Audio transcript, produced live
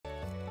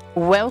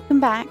Welcome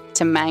back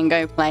to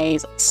Mango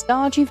Plays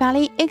Stardew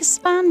Valley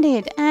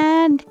Expanded.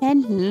 And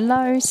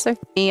hello,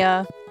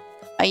 Sophia.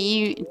 Are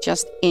you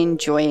just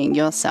enjoying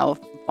yourself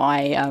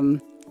by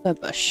the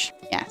bush?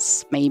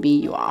 Yes, maybe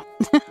you are.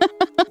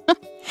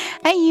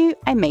 Hey you,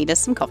 I made us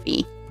some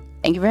coffee.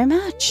 Thank you very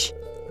much.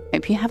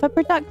 Hope you have a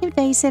productive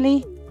day,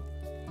 silly.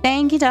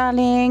 Thank you,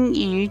 darling.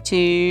 You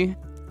too.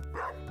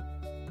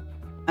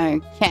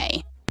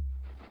 Okay.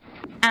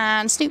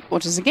 And Snoop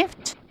brought us a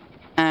gift.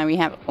 We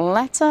have a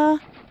letter.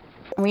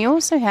 And we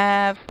also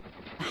have...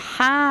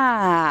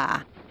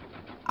 Ha!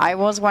 I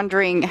was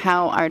wondering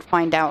how I would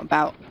find out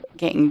about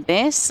getting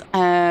this.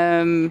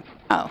 Oh.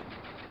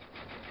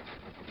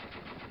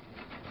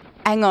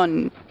 Hang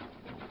on.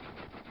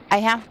 I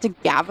have to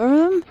gather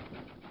them?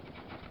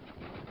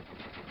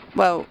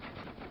 Well...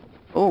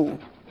 Oh.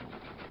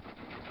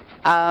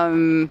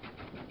 I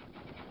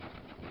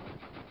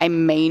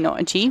may not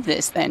achieve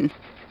this then.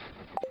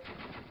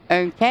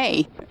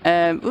 Okay.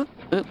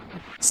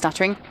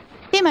 Stuttering.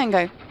 Dear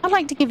Mango, I'd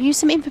like to give you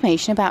some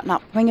information about an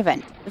upcoming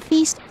event, the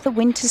Feast of the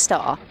Winter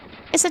Star.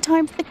 It's a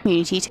time for the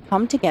community to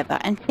come together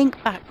and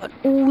think back on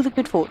all the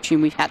good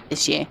fortune we've had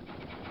this year.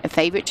 A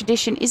favourite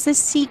tradition is the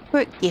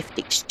secret gift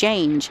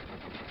exchange,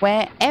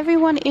 where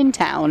everyone in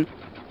town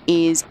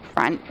is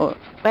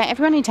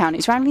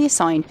randomly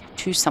assigned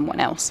to someone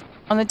else.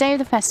 On the day of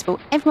the festival,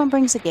 everyone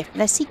brings a gift for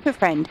their secret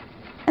friend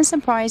and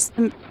surprise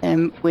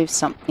them with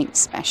something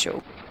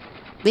special.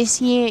 This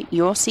year,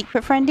 your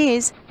secret friend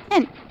is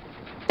Kent.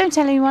 Don't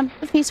tell anyone,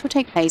 the feast will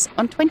take place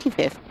on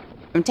 25th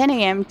from 10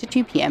 AM to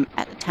 2 PM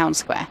at the town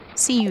square.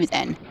 See you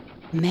then.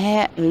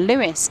 Mayor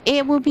Lewis.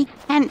 It will be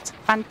Kent.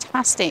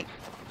 Fantastic.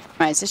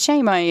 Right, it's a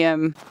shame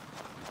I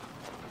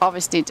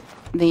harvested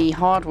the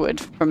hardwood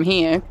from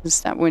here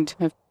because that would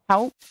have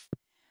helped.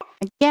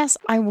 I guess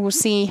I will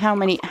see how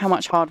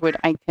much hardwood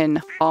I can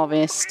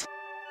harvest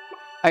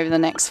over the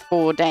next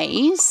 4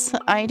 days.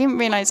 I didn't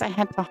realise I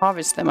had to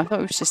harvest them. I thought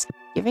it was just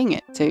giving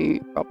it to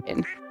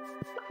Robin.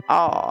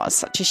 Oh,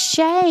 such a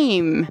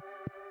shame.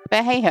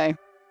 But hey ho.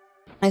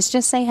 Let's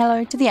just say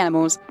hello to the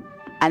animals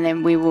and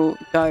then we will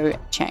go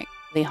check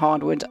the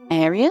hardwood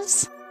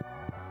areas.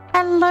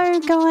 Hello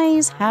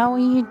guys, how are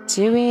you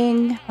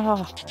doing?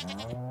 Oh,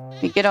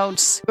 the good old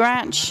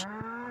Scratch.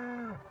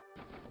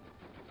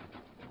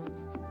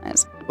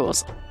 Let's of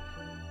course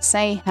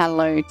say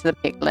hello to the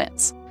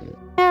piglets.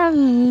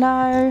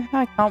 Hello.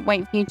 I can't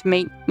wait for you to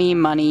make me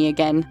money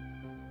again.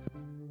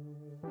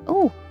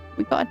 Oh,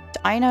 we got a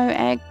dino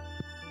egg.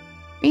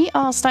 We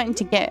are starting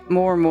to get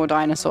more and more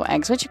dinosaur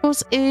eggs, which of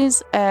course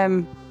is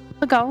the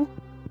goal.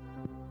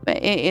 But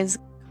it is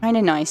kind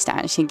of nice to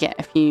actually get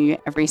a few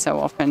every so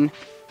often. Do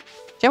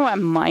you know what? I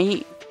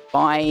might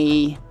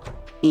buy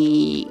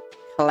the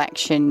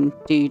collection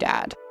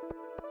doodad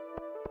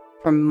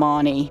from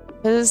Marnie.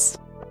 Because,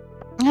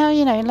 well,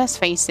 you know, let's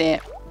face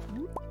it.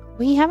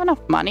 We have enough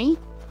money.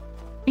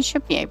 We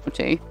should be able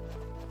to.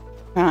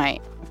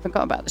 Right. I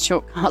forgot about the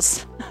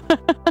shortcuts.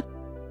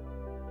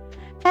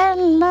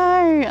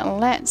 Hello!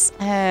 Let's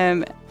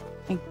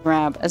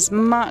grab as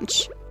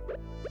much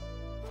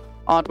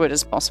hardwood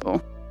as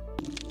possible.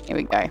 Here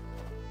we go.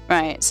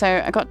 Right,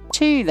 so I got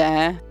 2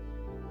 there.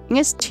 I think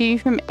it's 2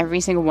 from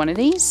every single one of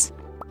these.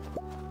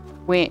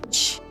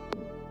 Which,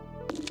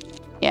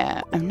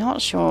 yeah, I'm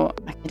not sure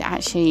I could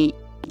actually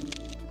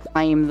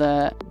claim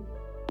the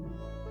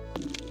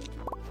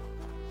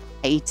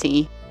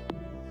 80.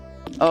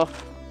 Oh.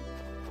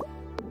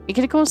 We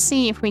could of course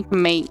see if we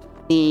can make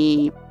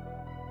the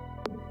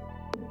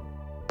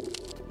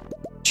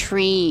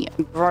tree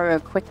grower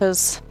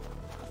quickers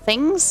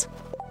things.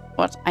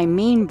 What I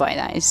mean by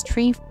that is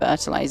tree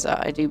fertilizer,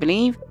 I do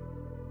believe.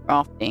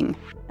 Crafting.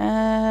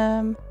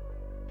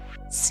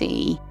 Let's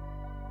see.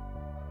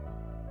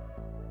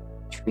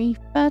 Tree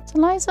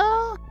fertilizer?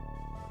 I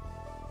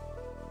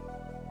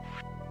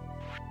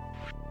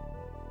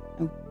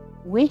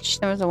wish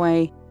there was a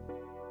way.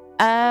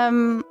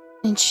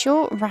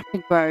 Ensure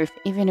rapid growth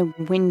even in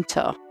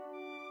winter.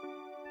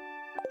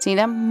 See,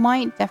 that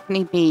might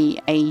definitely be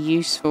a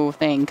useful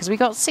thing. Because we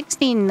got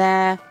 16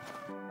 there.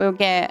 We'll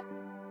get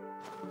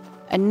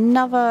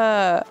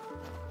another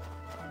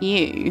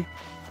few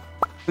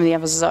from the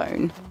other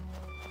zone.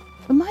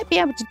 We might be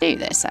able to do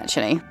this,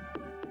 actually.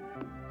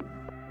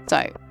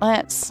 So,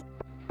 let's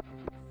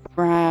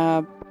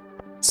grab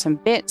some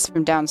bits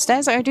from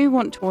downstairs. I do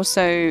want to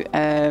also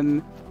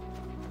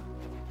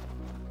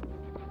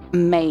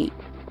make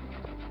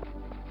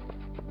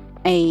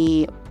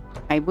a...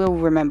 I will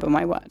remember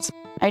my words.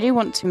 I do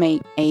want to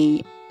make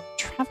a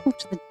travel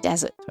to the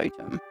desert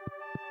totem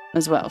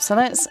as well. So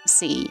let's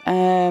see.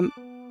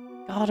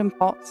 Garden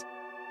pots.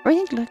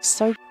 Everything looks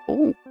so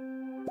cool.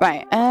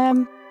 Right.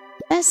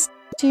 Let's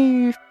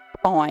do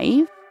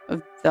 5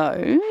 of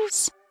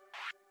those.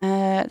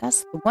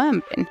 That's the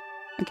worm bin.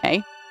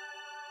 Okay.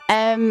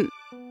 And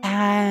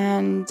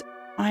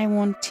I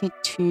wanted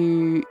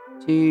to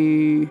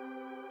do...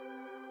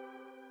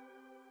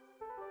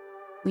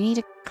 We need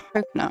a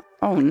coconut.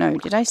 Oh no,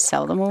 did I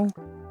sell them all?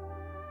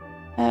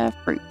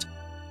 Fruit.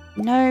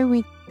 No,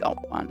 we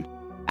got one.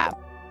 Fab.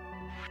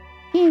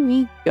 Here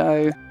we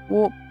go.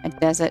 Walk a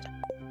desert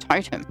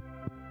totem.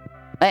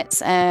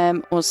 Let's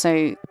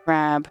also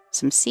grab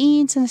some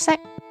seeds in a sec.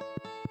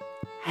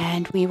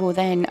 And we will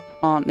then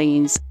plant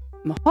these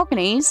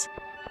mahoganies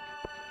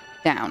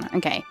down.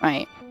 Okay,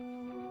 right.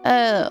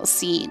 Oh,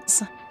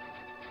 seeds.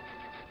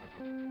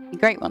 Be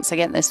great once I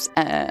get this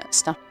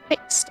stuff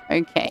fixed.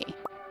 Okay.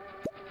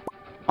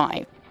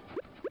 5.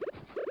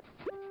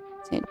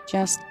 Is it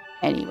just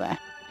anywhere?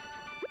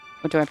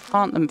 Or do I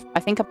plant them? I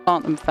think I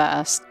plant them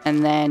first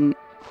and then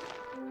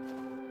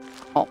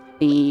pop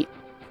the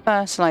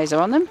fertilizer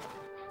on them.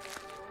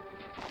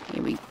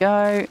 Here we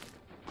go.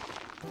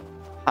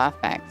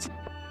 Perfect.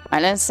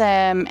 Right, let's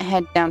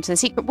head down to the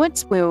secret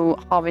woods. We'll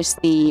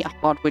harvest the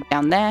hardwood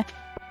down there.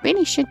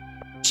 Really should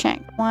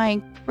check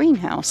my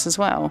greenhouse as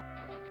well.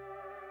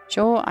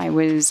 Sure, I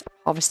was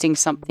harvesting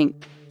something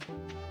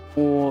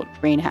for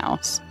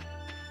greenhouse.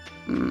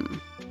 I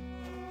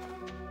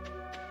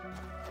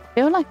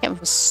feel like it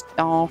was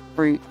star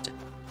fruit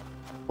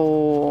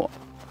for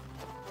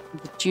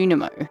the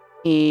Junimo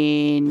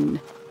in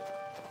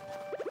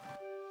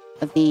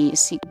the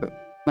secret,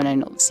 well no,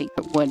 not the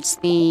secret woods,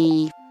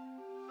 the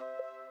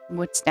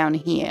woods down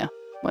here.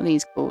 What are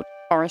these called?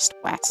 Forest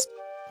West.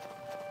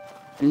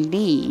 I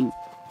believe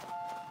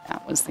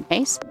that was the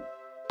case.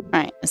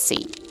 Right, let's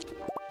see.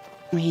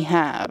 We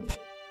have...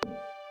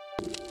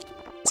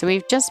 So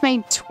we've just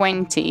made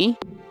 20.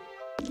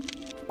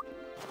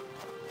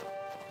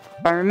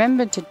 If I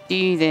remember to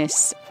do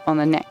this on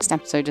the next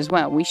episode as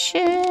well, we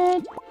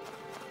should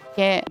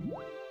get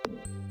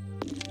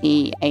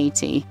the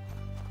 80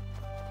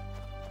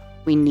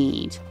 we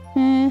need.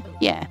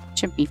 Yeah,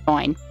 should be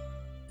fine.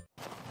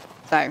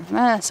 So,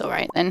 that's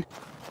alright then.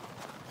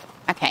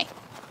 Okay.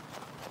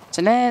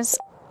 So let's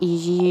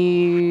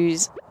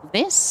use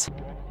this.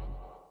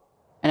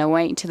 And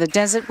away to the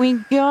desert we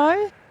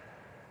go.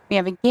 We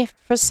have a gift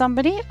for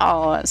somebody.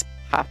 Oh, that's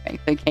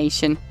perfect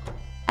location.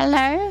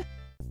 Hello?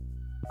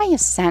 Hiya,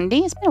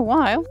 Sandy. It's been a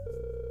while.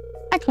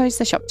 I closed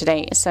the shop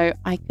today so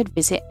I could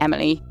visit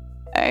Emily.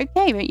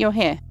 Okay, but you're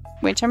here,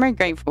 which I'm very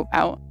grateful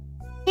about.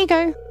 Here you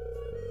go.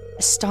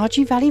 A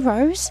Stardew Valley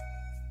rose?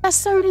 That's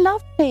so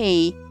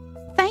lovely.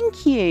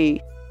 Thank you.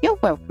 You're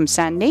welcome,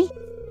 Sandy.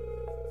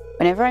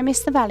 Whenever I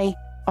miss the valley,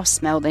 I'll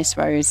smell this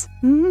rose.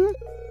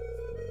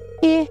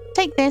 Here,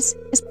 take this.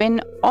 It's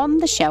been on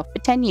the shelf for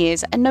 10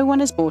 years and no one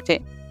has bought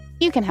it.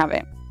 You can have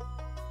it.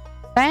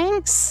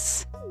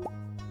 Thanks.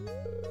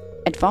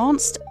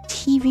 Advanced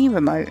TV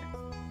remote.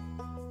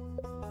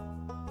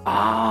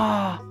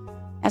 Ah,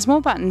 has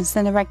more buttons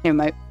than a regular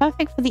remote.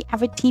 Perfect for the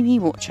avid TV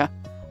watcher.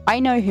 I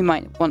know who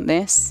might want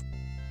this.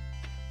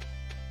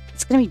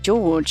 It's going to be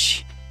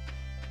George.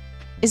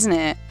 Isn't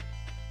it?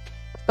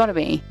 It's got to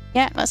be.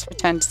 Yeah, let's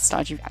return to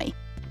Stardew Valley.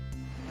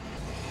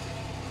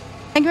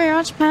 Thank you very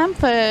much, Pam,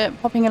 for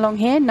popping along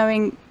here,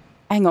 knowing...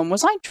 Hang on,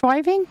 was I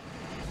driving?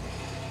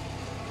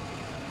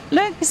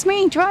 Look, it's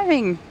me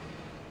driving.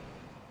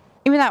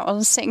 Even that, I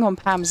was sitting on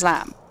Pam's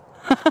lap.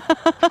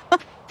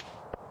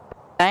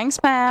 Thanks,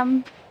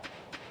 Pam.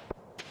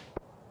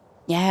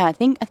 Yeah, I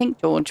think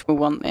George will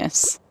want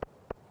this.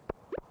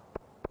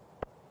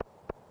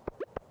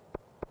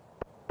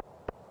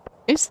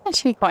 It's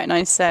actually quite a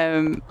nice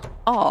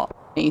art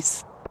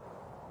piece.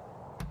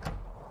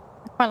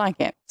 I quite like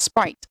it.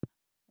 Sprite.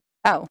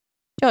 Oh,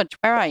 George,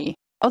 where are you?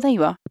 Oh, there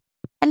you are.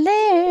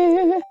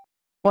 Hello.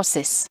 What's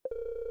this?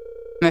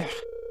 Ugh.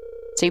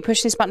 So you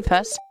push this button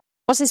first.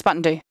 What's this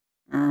button do?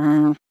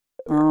 Ah,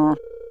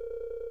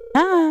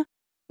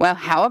 well,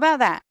 how about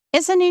that?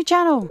 It's a new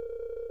channel.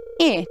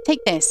 Here,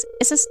 take this.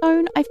 It's a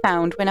stone I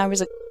found when I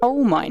was a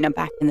coal miner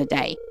back in the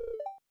day.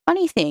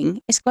 Funny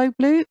thing, it's glowed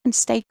blue and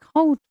stayed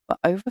cold for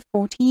over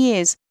 40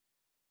 years.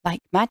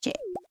 Like magic.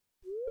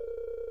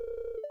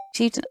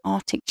 Received an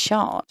Arctic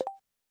shard.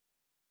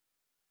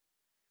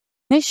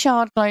 This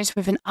shard glows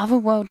with an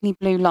otherworldly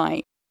blue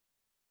light.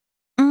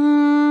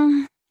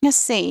 Let's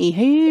see.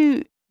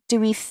 Who do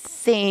we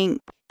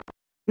think?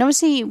 And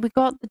obviously, we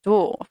got the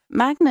dwarf.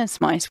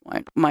 Magnus might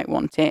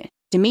want it.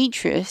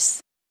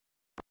 Demetrius.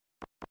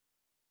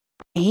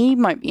 He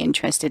might be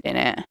interested in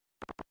it.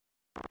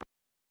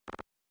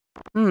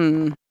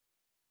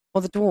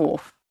 Or the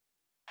dwarf.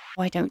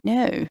 Oh, I don't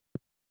know.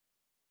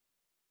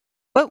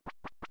 Well,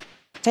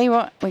 tell you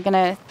what, we're going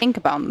to think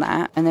about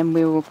that and then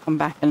we will come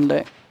back and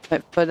look.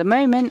 But for the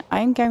moment,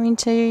 I'm going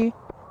to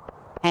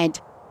head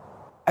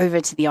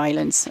over to the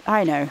islands.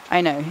 I know.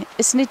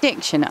 It's an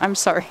addiction. I'm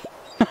sorry.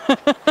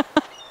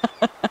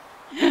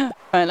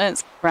 Right,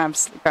 let's grab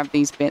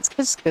these bits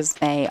because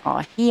they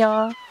are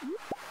here.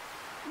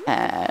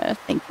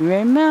 Thank you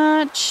very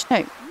much.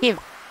 No, give.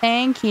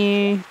 Thank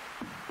you.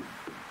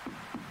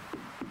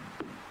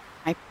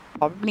 I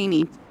probably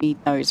need to feed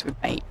those with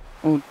bait.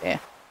 Oh dear.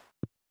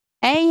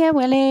 Hey,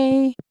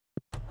 Willie.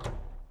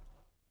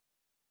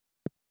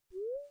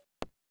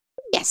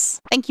 Yes,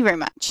 thank you very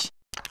much.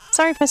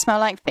 Sorry if I smell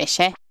like fish,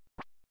 eh?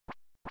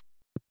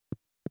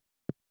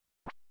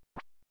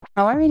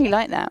 Oh, I really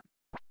like that.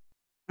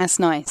 That's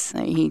nice.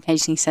 He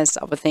occasionally says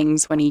other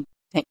things when he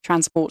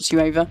transports you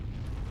over.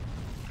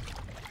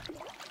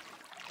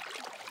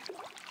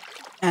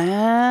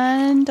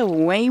 And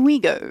away we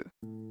go.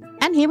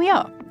 And here we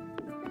are.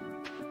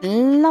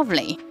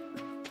 Lovely.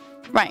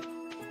 Right.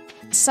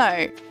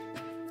 So,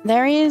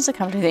 there is a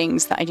couple of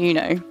things that I do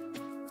know.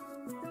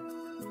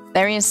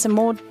 There is some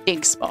more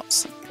dig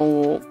spots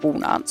for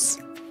walnuts,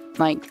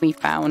 like we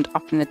found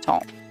up in the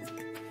top.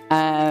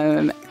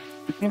 I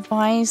can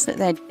advise that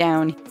they're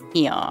down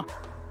here.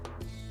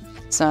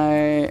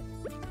 So,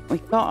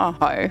 we've got our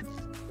hoe.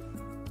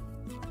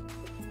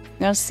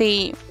 We'll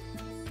see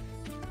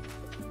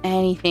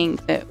anything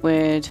that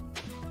would...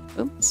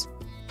 Oops.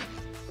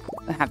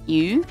 We'll have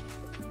you.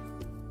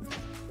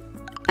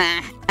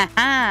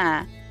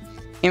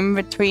 In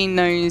between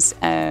those,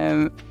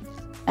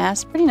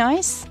 that's pretty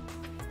nice.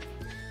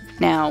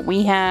 Now,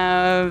 we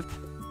have...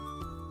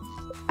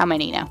 How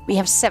many now? We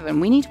have 7.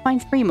 We need to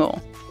find 3 more.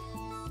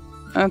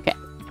 Okay.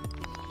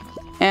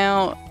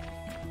 Now,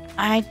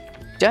 I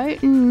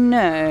don't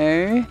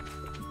know...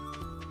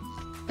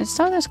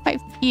 So there's quite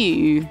a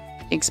few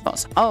big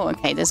spots. Oh,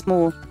 okay. There's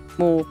more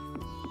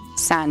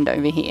sand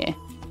over here.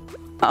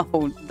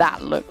 Oh,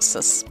 that looks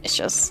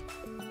suspicious.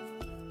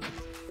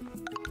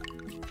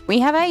 We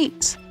have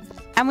 8.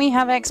 And we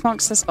have X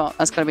marks the spot.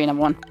 That's got to be another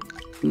one.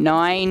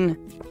 9.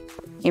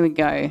 Here we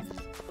go.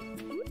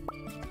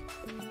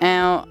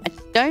 Now, I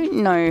don't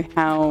know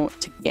how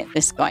to get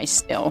this guy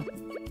still.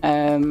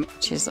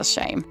 Which is a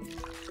shame.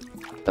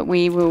 But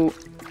we will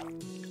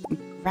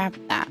grab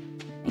that.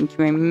 Thank you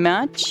very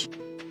much.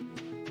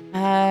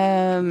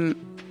 Let's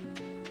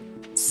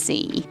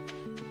see.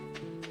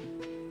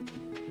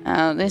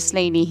 This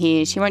lady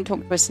here, she won't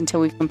talk to us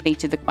until we've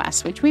completed the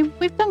quest, which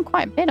we've done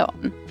quite a bit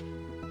on.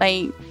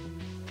 Like,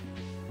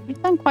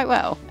 we've done quite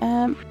well.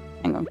 Hang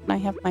on, can I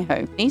have my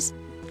hoe, please?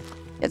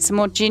 Get some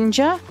more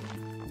ginger.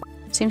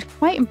 Seems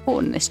quite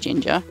important, this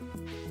ginger.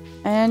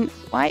 And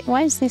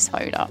why is this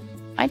hoed up?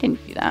 I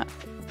didn't do that.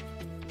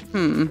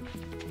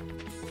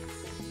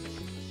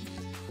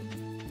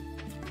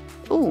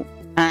 Ooh.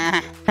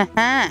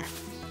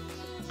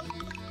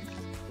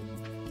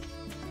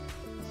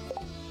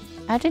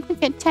 How did we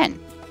get 10?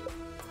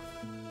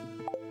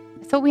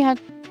 I thought we had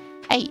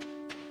 8.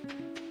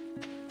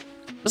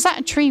 Was that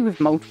a tree with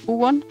multiple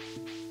one?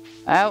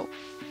 Well,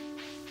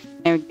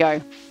 there we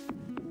go.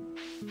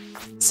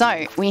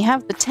 So, we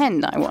have the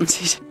 10 that I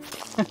wanted.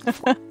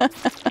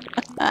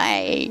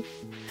 Hey,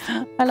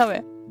 I love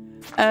it.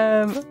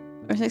 I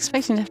was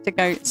expecting to have to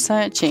go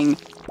searching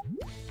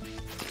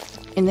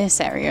in this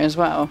area as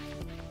well.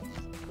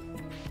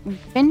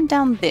 We've been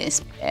down this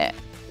bit.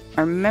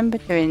 I remember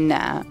doing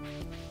that.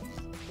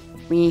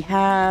 We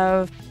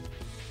have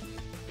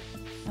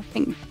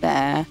nothing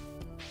there.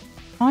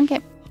 Can't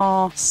get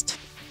past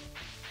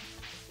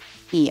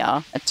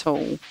here at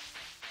all.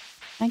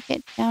 Can I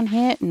get down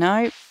here?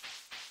 Nope.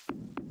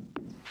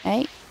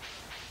 Okay.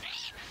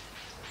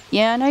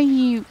 Yeah, I know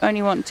you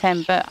only want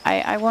 10, but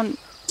I want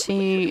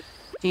to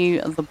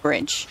do the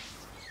bridge.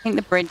 I think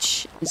the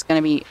bridge is going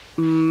to be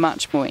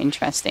much more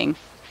interesting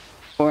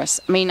for us.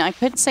 I mean, I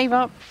could save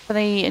up for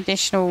the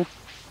additional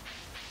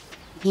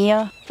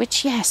here,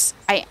 which, yes,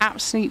 I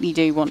absolutely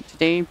do want to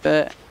do,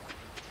 but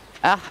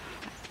I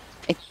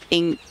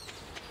think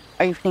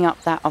opening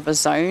up that other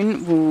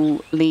zone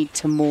will lead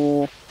to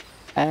more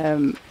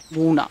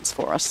walnuts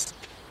for us.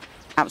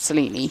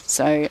 Absolutely.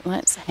 So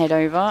let's head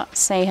over,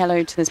 say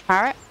hello to this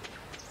parrot.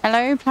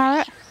 Hello,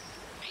 parrot.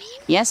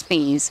 Yes,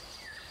 please.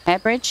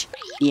 Hairbridge?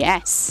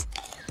 Yes.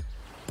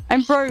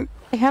 I'm broke.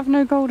 I have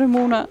no golden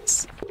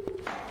walnuts.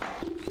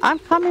 I'm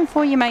coming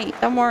for you, mate.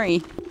 Don't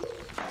worry.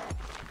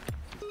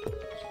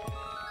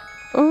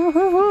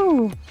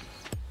 Ooh.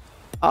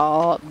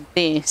 Oh,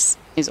 this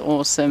is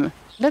awesome.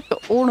 Look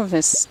at all of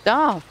this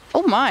stuff.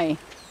 Oh my.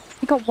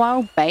 We got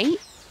wild bait.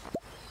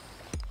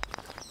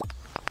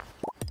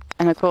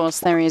 And of course,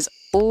 there is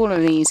all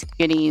of these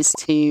goodies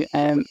to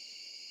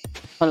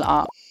pull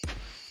up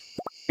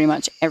pretty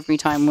much every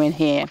time we're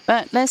here.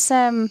 But let's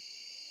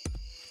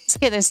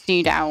get this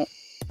dude out.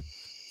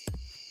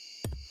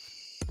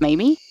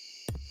 Maybe.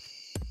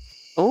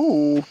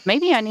 Oh,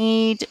 maybe I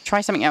need to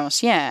try something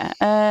else. Yeah.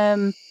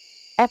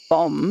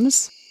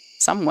 F-bombs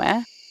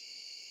somewhere.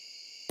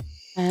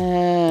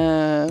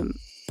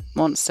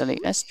 Monster loot.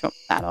 Let's drop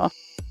that off.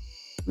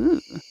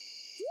 Ooh.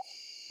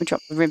 We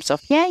drop the ribs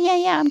off. Yeah.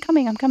 I'm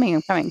coming.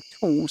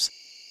 Tools.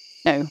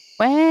 No.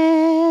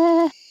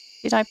 Where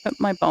did I put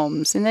my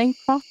bombs? In they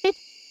crafted?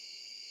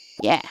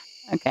 Yeah.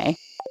 Okay.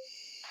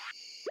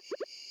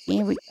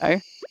 Here we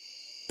go.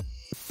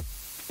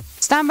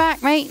 Stand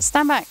back, mate.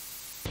 Stand back.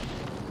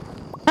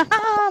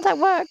 That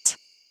worked.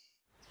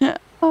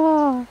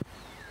 Oh.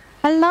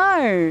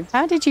 Hello.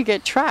 How did you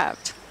get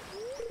trapped?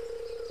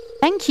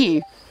 Thank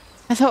you.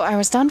 I thought I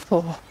was done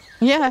for.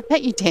 Yeah, I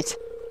bet you did.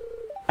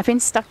 I've been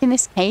stuck in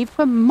this cave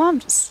for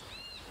months.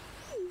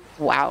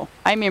 Wow.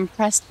 I'm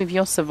impressed with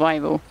your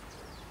survival.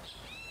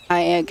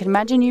 I can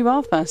imagine you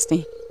are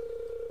thirsty.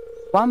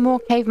 One more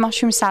cave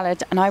mushroom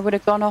salad and I would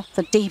have gone off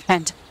the deep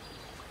end.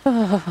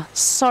 Oh,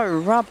 so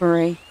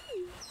rubbery.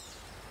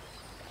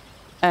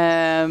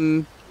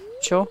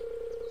 Sure.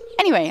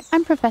 Anyway,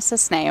 I'm Professor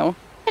Snail.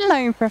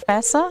 Hello,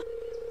 Professor.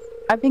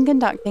 I've been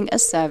conducting a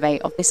survey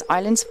of this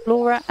island's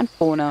flora and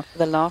fauna for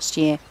the last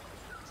year.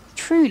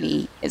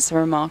 Truly, it's a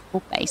remarkable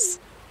place.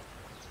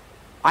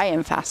 I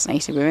am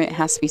fascinated with it, it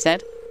has to be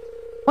said.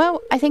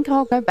 Well, I think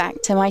I'll go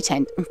back to my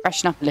tent and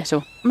freshen up a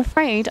little. I'm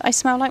afraid I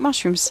smell like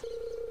mushrooms.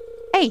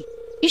 Hey,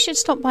 you should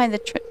stop by the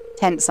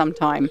tent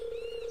sometime.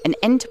 An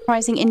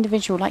enterprising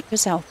individual like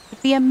yourself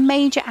would be a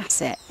major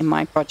asset in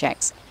my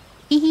projects.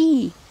 Hee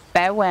hee.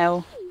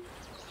 Farewell.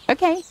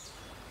 Okay.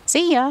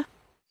 See ya.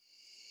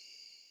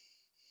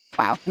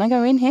 Wow, can I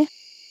go in here?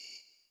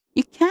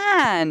 You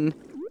can.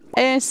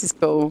 This is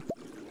cool.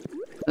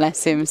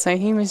 Bless him. So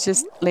he was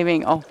just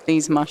living off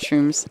these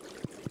mushrooms.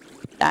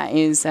 That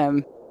is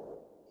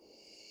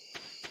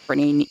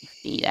pretty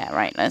nifty there.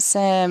 Right, let's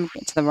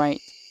get to the right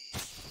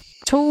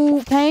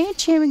tool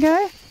page. Here we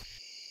go.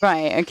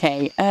 Right,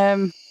 okay.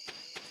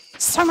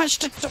 So much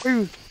to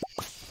do.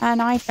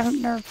 And I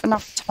don't have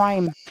enough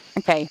time.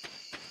 Okay.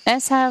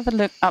 Let's have a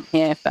look up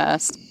here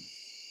first.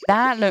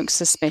 That looks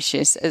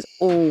suspicious as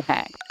all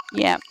heck.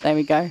 Yep, there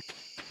we go.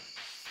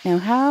 Now,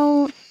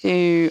 how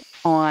do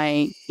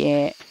I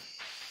get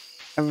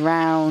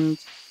around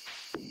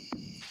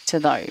to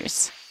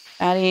those?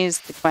 That is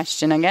the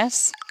question, I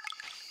guess.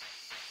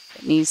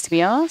 It needs to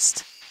be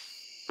asked.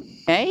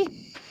 Okay.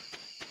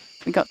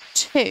 We got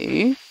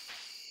 2.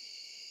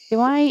 Do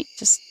I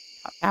just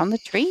cut down the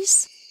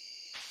trees?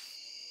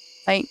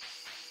 Like,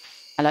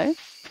 hello?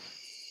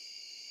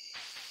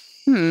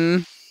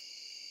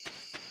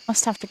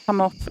 Must have to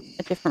come off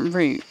a different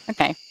route.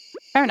 Okay,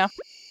 fair enough.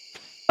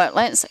 But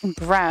let's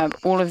grab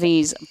all of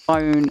these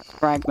bone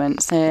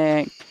fragments.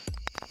 They're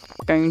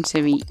going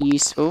to be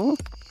useful.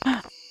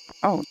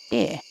 Oh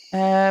dear.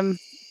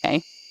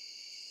 Okay.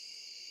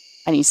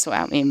 I need to sort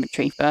out my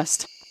inventory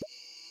first.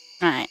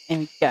 Alright, there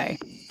we go.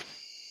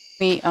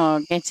 We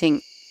are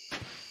getting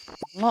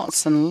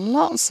lots and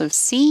lots of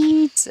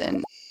seeds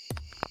and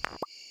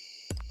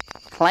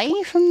clay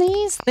from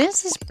these.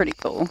 This is pretty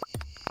cool.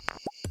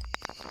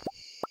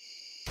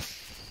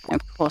 And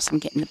of course, I'm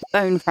getting the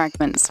bone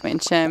fragments,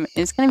 which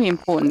is going to be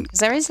important because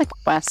there is a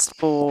quest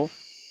for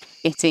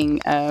getting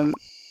a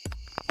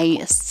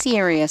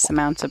serious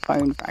amount of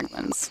bone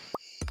fragments.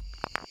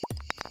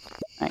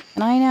 Right,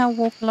 can I now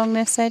walk along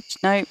this edge?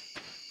 Nope.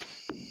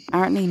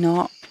 Apparently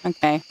not.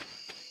 Okay.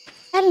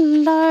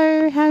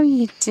 Hello, how are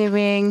you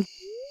doing?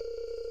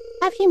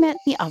 Have you met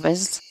the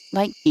others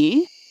like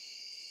you?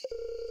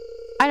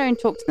 I don't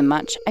talk to them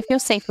much. I feel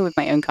safer with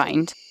my own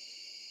kind.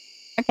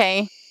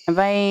 Okay. Have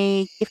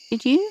I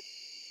gifted you?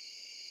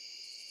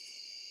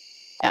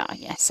 Ah,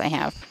 yes, I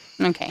have.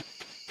 Okay.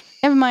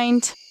 Never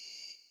mind.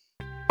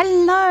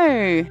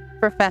 Hello,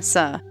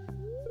 Professor.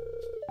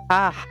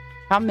 Ah,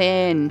 come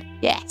in.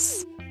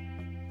 Yes.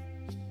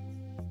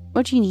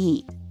 What do you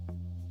need?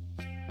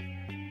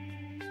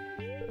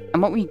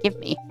 And what will you give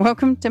me?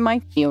 Welcome to my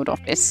field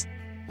office.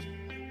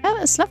 Oh,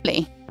 that's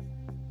lovely.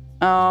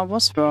 Oh,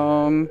 what's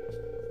wrong?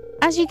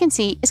 As you can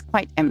see, it's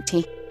quite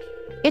empty.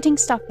 Getting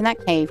stuck in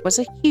that cave was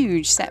a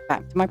huge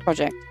setback to my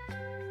project.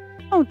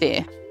 Oh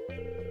dear.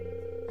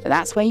 So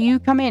that's where you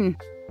come in.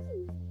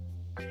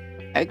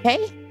 Okay.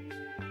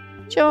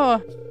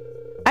 Sure.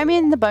 I'm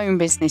in the bone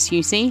business,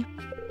 you see.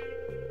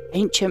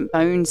 Ancient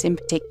bones in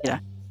particular.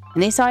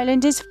 And this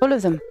island is full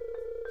of them.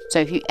 So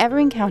if you ever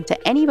encounter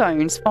any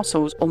bones,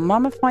 fossils, or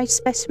mummified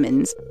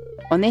specimens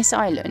on this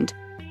island,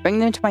 bring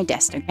them to my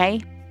desk,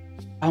 okay?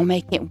 I'll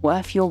make it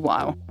worth your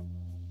while.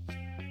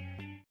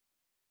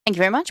 Thank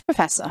you very much,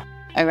 Professor.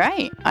 All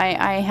right,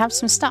 I have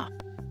some stuff.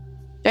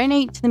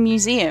 Donate to the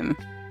museum.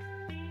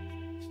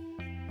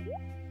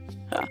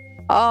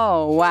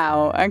 Oh,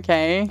 wow.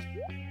 Okay.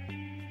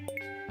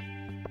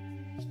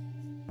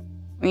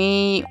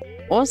 We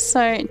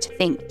also to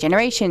think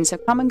generations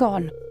have come and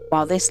gone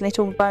while this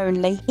little bone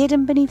lay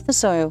hidden beneath the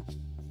soil.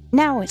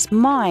 Now it's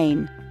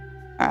mine.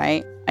 All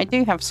right, I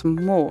do have some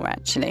more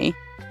actually.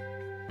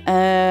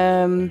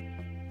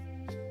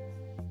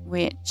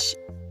 Which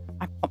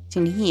I popped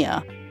in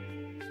here.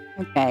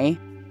 Okay.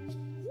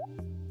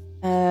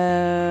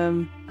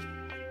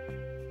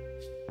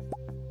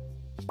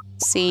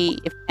 See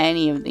if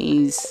any of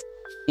these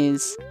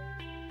is...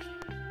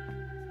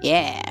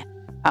 Yeah.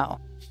 Oh,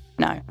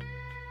 no.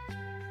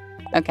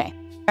 Okay,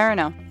 fair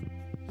enough.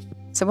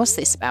 So what's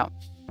this about?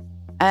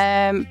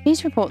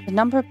 Please report the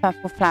number of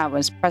purple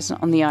flowers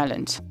present on the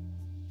island.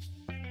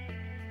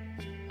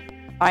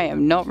 I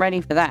am not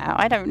ready for that.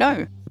 I don't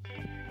know.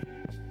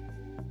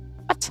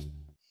 What?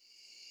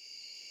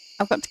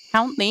 I've got to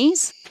count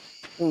these?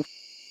 Ooh.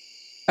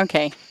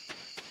 Okay.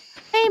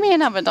 Pay me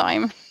another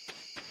dime.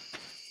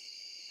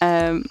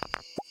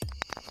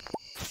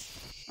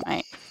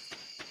 Right.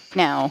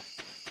 Now.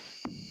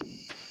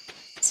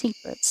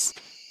 Secrets.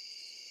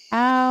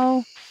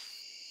 How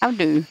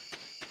do?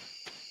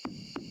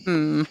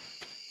 Ooh,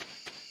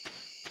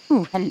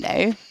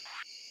 hello.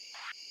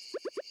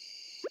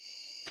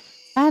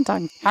 And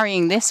I'm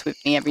carrying this with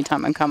me every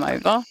time I come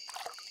over.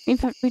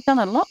 We've done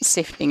a lot of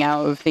sifting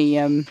out of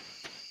the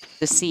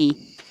sea.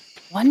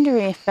 Wonder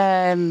if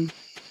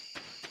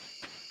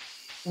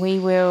we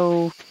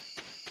will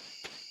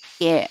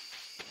get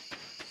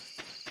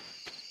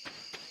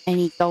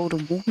any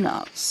golden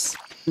walnuts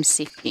from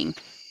sifting.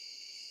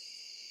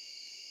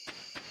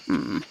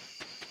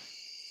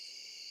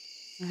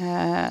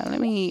 Let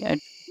me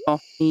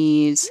drop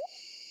these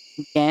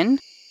again.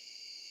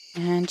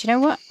 And you know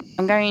what?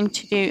 I'm going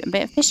to do a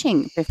bit of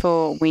fishing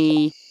before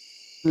we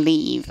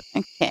leave.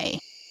 Okay.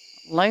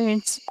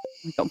 Loads.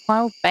 We've got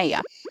wild bait.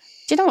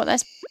 Do you know what?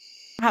 That's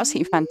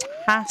absolutely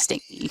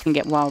fantastic that you can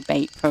get wild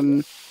bait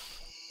from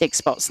dig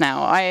spots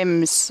now. I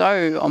am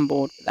so on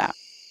board with that.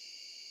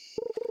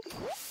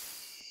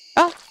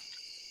 Oh!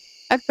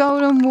 A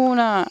golden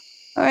walnut!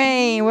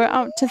 Hooray! We're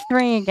up to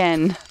 3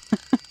 again.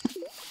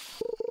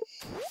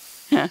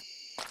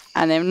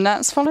 And then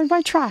that's followed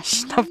by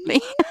trash.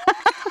 Lovely.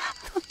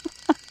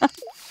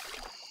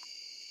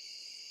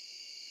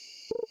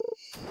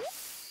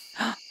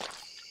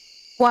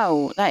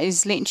 Wow, that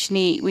is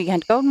literally... We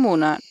had golden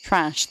walnut,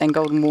 trash, then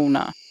golden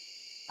walnut.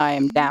 I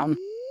am down.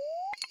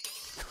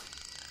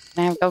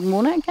 Can I have golden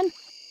walnut again?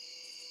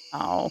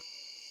 Oh.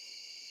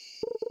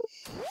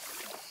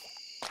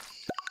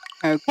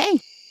 Okay.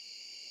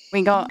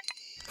 We got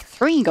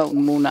 3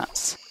 golden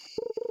walnuts.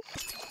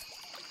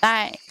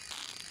 That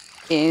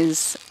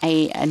is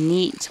a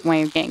neat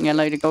way of getting a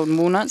load of golden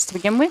walnuts to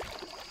begin with.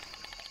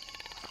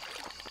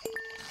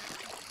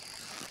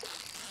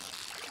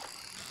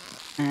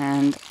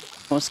 And,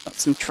 of course, got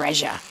some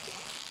treasure.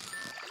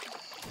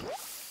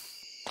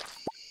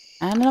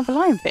 And another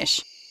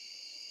lionfish.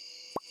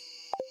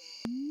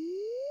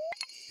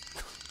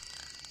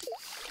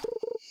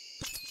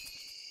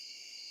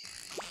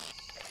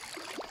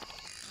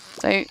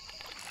 So,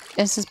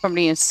 this is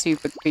probably a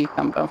super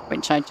cucumber,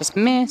 which I just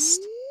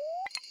missed.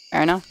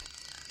 Fair enough.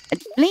 I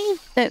believe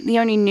that the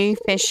only new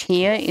fish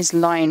here is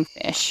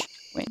lionfish,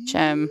 which,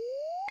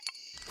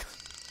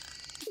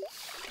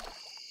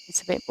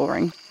 it's a bit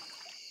boring.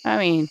 I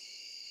mean,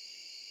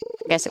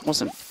 I guess it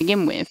wasn't to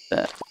begin with,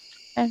 but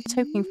I was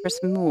hoping for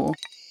some more.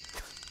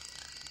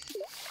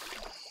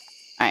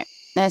 Alright,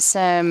 let's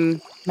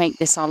make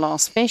this our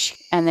last fish,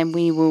 and then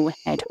we will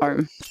head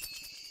home.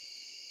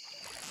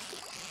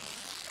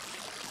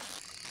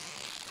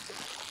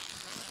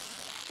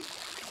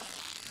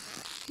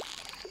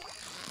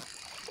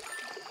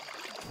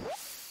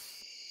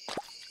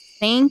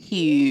 Thank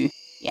you.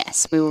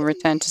 Yes, we will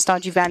return to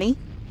Stardew Valley.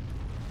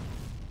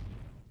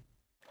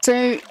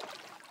 So,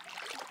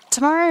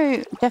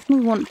 tomorrow,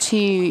 definitely want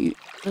to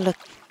look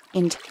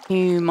into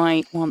who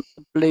might want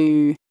the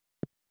blue,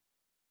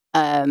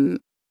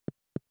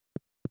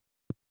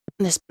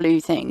 this blue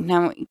thing.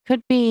 Now, it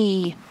could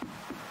be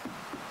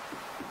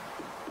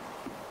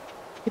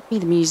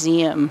the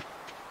museum,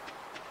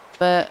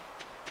 but,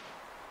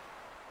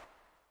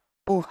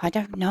 oh, I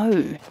don't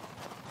know.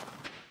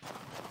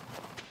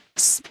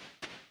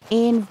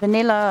 In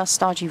vanilla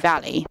Stardew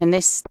Valley, and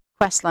this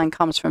quest line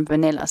comes from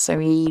vanilla, so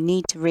we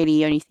need to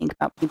really only think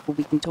about people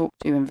we can talk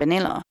to in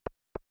vanilla.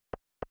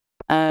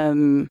 I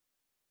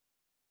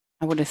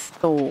would have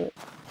thought...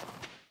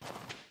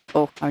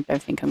 Oh, I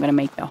don't think I'm going to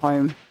make it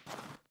home.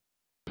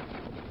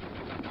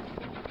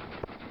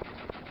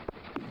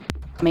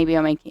 Maybe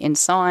I'll make it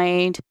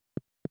inside,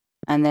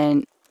 and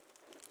then...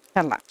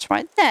 Oh, that's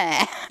right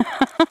there!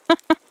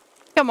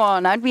 Come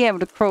on, I'd be able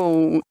to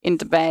crawl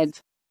into bed.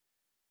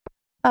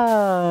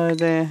 Oh,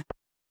 there.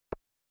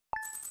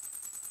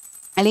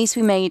 At least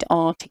we made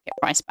our ticket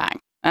price back.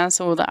 That's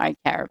all that I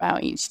care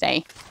about each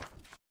day.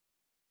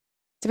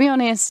 To be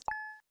honest,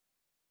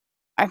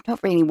 I'm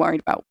not really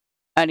worried about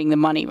earning the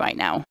money right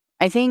now.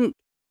 I think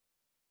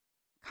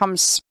come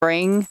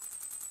spring,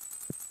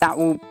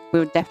 we'll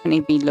definitely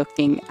be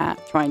looking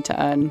at trying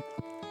to earn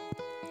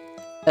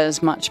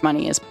as much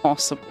money as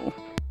possible.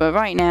 But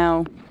right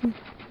now,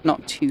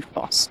 not too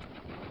fussed.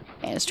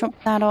 Okay, let's drop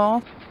that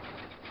off.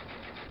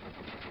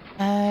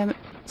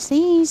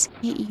 These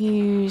get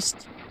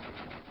used.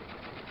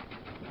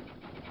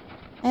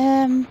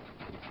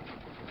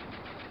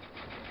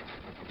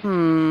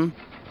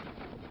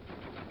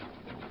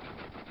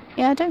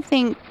 Yeah, I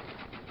think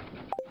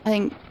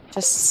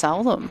just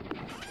sell them,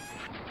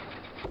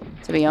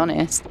 to be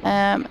honest.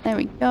 There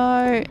we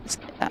go. Let's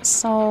get that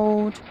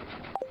sold.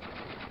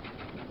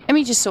 Let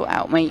me just sort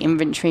out my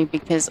inventory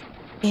because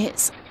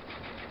it's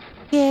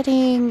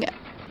getting a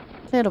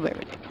little bit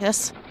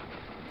ridiculous.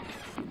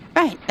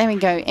 Right, there we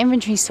go.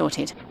 Inventory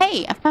sorted.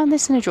 Hey, I found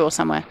this in a drawer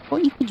somewhere.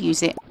 Thought you could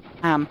use it.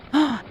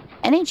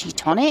 Energy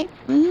tonic.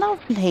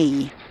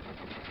 Lovely.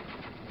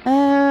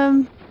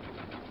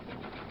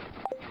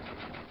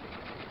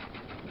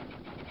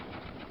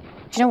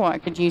 Do you know what? I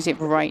could use it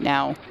right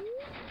now.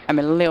 I'm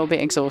a little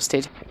bit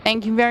exhausted.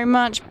 Thank you very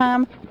much,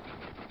 Pam.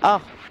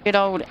 Oh, good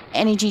old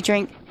energy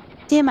drink.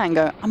 Dear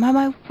Mango, I'm at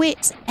my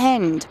wit's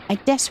end. I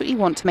desperately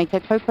want to make a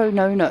cocoa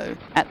no-no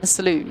at the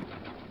saloon.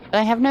 But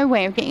I have no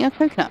way of getting a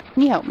coconut.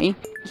 Can you help me?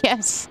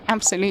 Yes,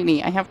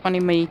 absolutely. I have one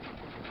in my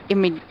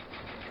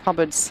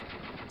cupboards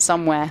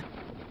somewhere.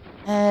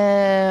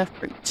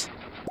 Fruit.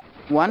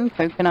 1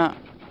 coconut.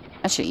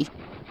 Actually,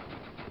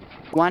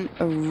 1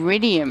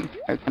 iridium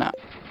coconut.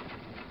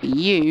 For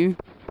you.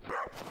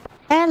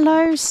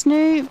 Hello,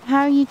 Snoop.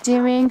 How are you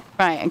doing?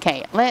 Right,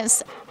 okay.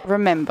 Let's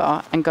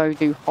remember and go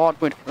do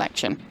hardwood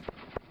collection.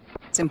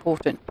 It's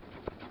important.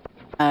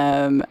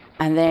 And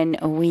then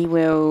we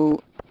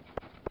will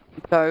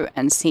go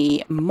and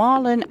see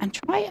Marlon and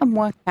try and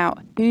work out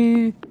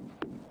who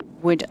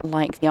would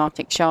like the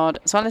Arctic Shard,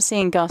 as well as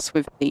seeing Gus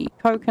with the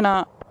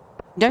coconut.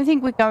 Don't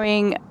think we're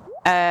going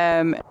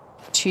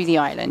to the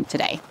island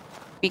today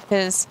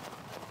because,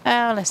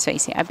 let's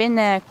face it, I've been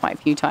there quite a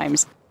few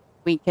times.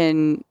 We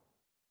can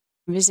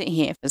visit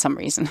here for some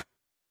reason.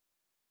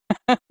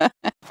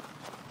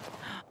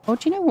 Oh,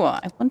 do you know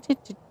what? I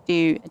wanted to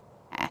do a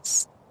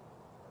test.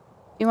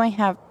 Do I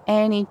have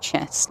any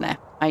chests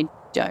left? I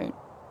don't.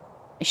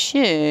 I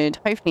should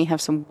hopefully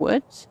have some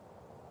wood.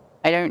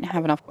 I don't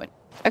have enough wood.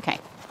 Okay.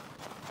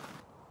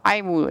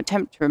 I will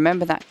attempt to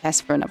remember that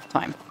test for another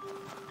time.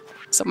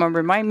 Someone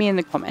remind me in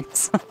the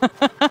comments.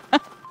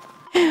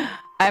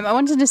 I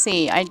wanted to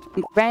see, I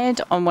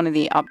read on one of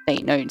the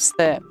update notes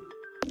that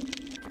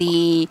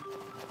the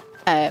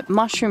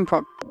mushroom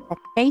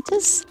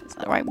propagators, is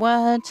that the right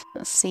word?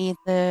 Let's see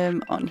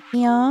them on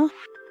here.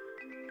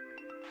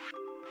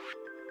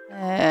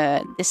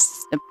 This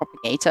is the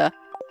propagator.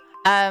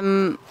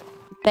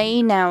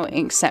 They now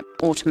accept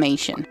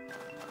automation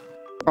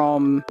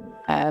from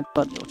the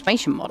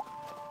automation mod.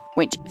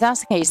 Which, if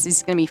that's the case, this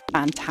is going to be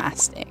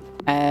fantastic.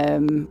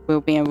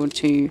 We'll be able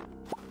to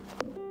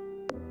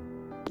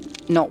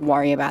not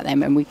worry about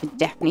them, and we could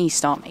definitely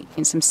start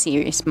making some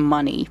serious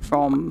money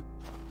from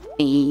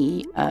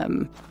the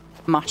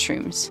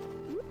mushrooms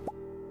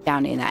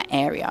down in that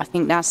area. I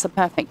think that's the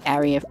perfect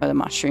area for the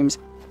mushrooms.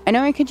 I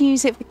know I could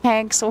use it for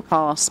kegs or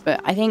casks, but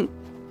I think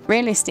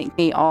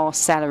realistically our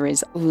cellar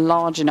is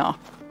large enough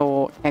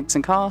for kegs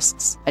and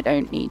casks. I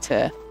don't need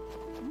to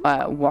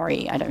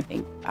worry, I don't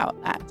think,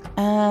 about that.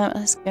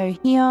 Let's go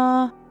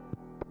here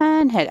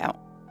and head out.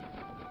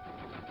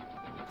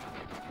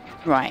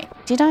 Right,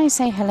 did I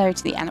say hello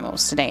to the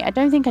animals today? I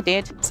don't think I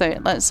did, so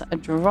let's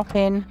drop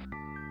in.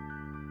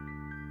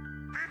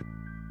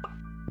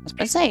 I was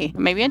about to say,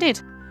 maybe I did.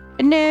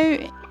 But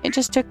no, it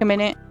just took a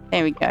minute.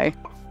 There we go.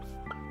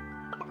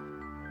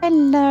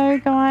 Hello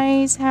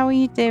guys, how are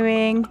you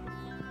doing?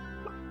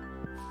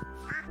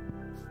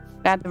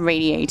 Glad the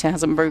radiator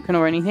hasn't broken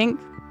or anything.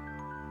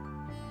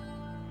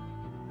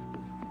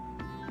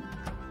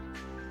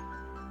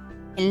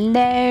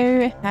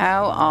 Hello,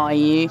 how are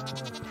you? Do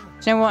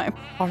you know what? I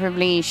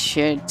probably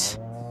should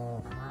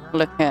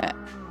look at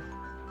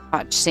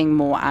purchasing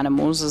more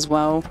animals as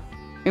well.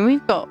 I mean,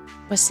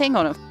 we're sitting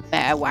on a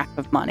fair whack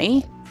of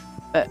money,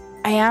 but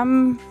I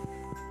am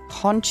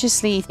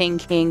consciously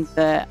thinking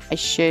that I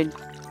should,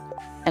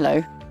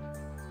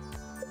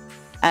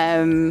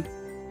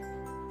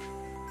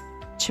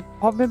 should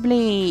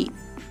probably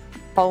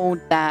hold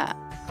that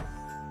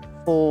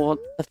for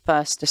the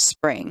first of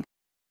spring.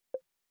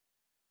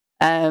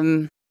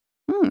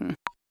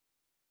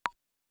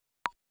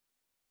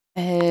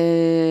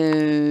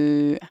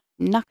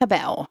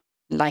 Knuckabell,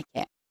 like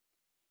it.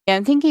 Yeah,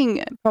 I'm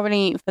thinking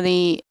probably for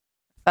the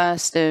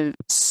first of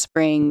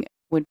spring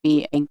would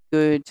be a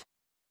good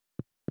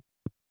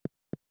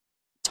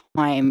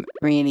time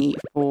really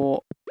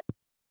for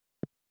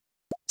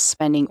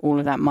spending all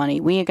of that money.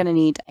 We are going to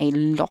need a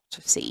lot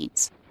of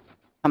seeds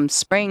come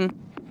spring,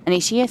 and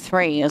it's year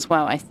 3 as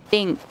well. I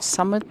think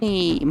some of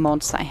the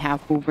mods that I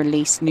have will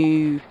release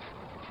new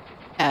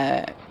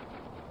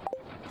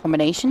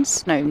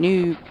combinations, no,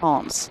 new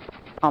plants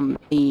come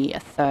the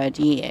 3rd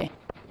year.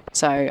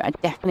 So I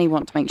definitely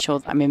want to make sure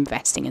that I'm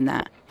investing in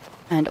that.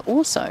 And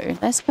also,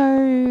 let's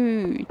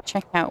go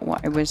check out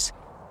what I was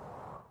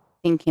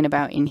thinking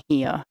about in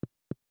here.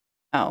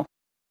 Oh,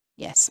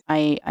 yes,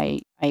 I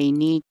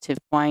need to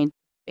find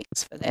a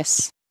fix for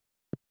this.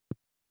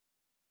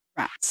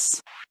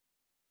 Rats.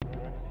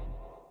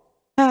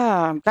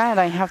 Ah, I'm glad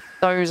I have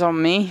those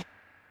on me.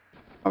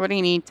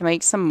 Probably need to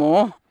make some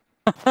more.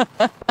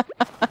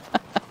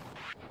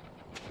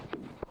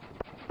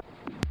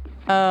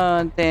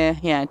 Oh dear,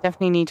 yeah,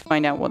 definitely need to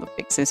find out what the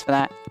fix is for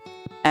that.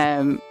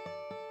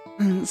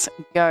 Let's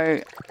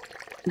go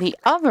the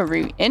other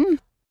route in.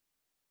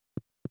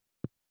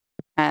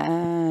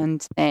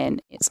 And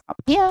then it's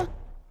up here.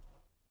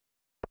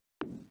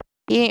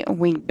 Here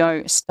we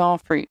go, star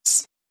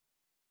fruits.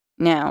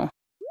 Now,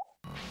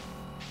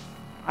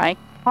 I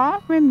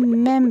can't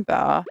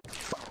remember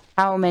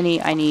how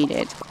many I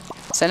needed.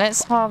 So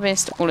let's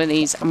harvest all of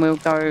these and we'll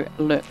go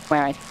look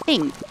where I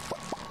think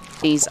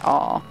these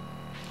are.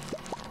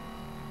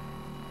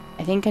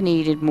 I think I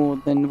needed more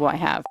than what I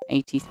have,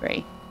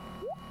 83.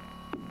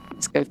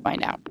 Let's go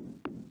find out.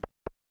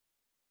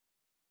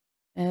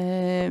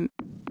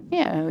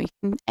 Yeah, we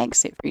can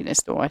exit through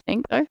this door, I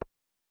think, though.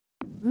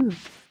 Ooh.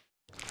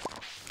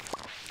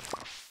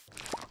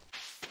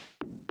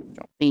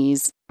 Drop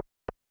these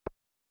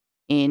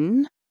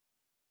in.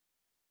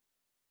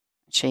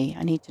 Actually,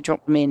 I need to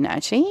drop them in,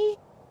 actually.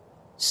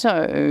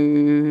 So,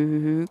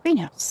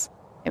 greenhouse.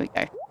 There we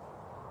go.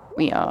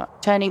 We are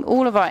turning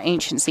all of our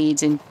ancient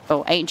seeds in,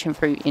 or ancient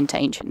fruit into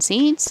ancient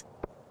seeds.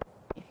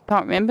 If you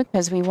can't remember,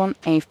 because we want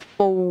a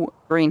full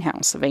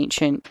greenhouse of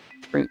ancient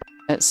fruit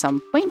at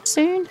some point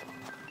soon.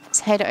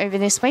 head over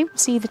this way. We'll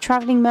see the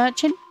traveling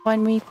merchant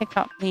when we pick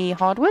up the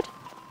hardwood.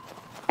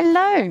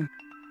 Hello.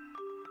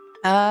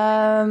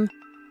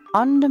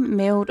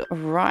 Undermilled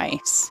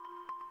rice.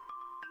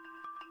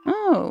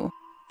 Oh.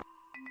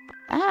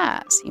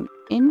 That seems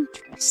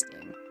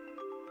interesting.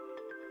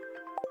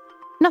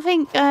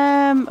 Nothing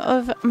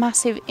of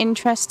massive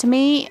interest to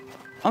me,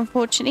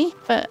 unfortunately,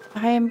 but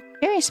I am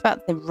curious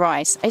about the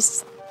rice.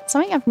 It's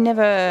something I've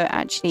never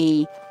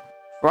actually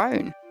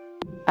grown.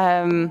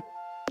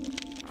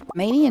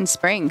 Maybe in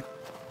spring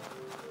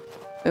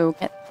we'll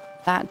get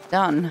that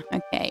done.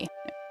 Okay,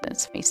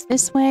 let's face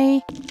this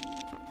way.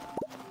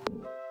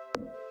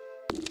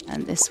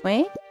 And this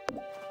way.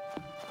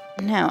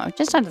 Now, I've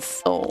just had a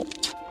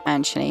thought,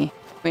 actually,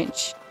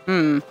 which,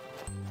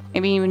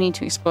 maybe we need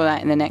to explore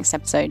that in the next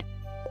episode.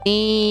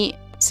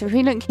 So if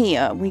we look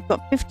here, we've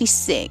got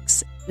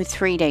 56 with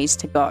 3 days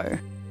to go.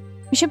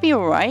 We should be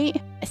alright.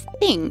 I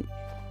think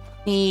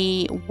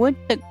the wood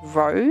that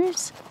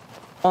grows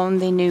on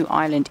the new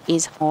island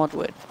is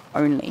hardwood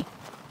only.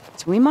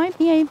 So we might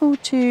be able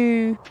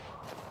to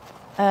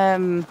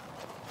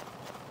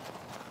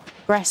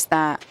progress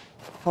that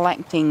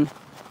collecting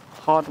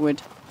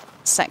hardwood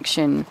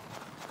section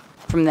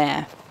from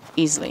there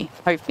easily.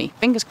 Hopefully.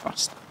 Fingers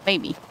crossed.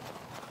 Maybe.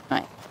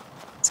 Right.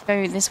 Let's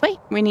go this way.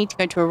 We need to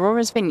go to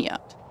Aurora's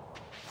vineyard.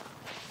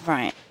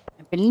 Right.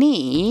 I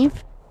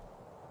believe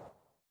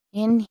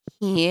in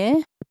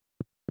here.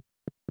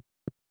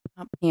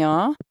 Up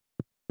here.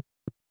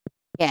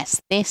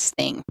 Yes, this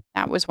thing.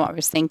 That was what I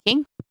was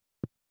thinking.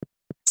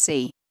 Let's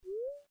see.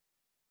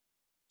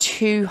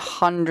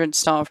 200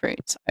 star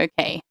fruits.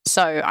 Okay.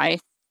 So I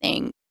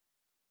think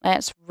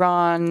let's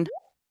run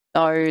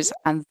those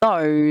and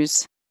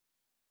those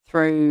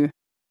through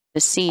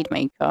the seed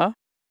maker.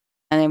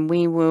 And then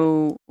we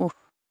will,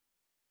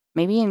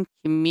 maybe in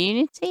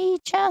community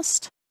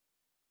chest?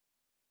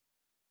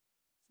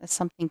 There's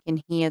something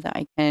in here that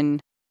I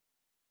can,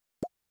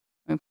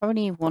 we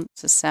probably want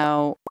to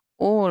sell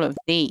all of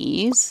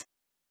these.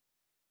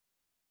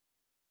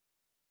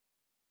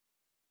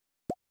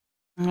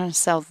 I'm going to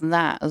sell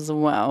that as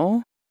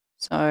well.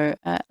 So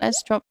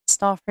let's drop the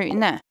star fruit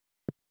in there.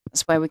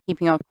 That's where we're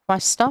keeping our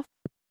quest stuff.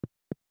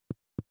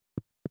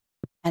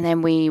 And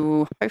then we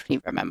will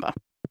hopefully remember.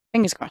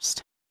 Fingers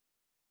crossed.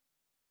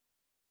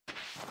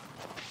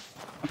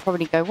 I'll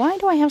probably go, why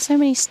do I have so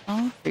many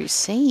starfruit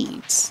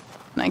seeds?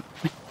 And I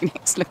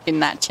next look in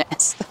that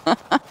chest.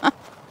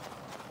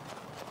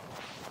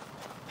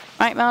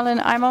 Right, Marlon,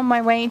 I'm on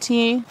my way to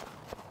you.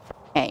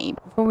 Okay,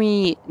 before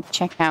we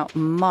check out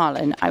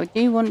Marlon, I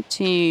do want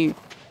to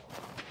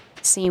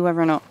see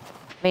whether or not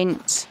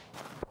Flint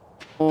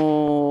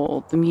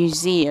or the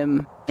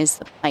museum is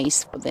the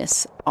place for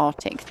this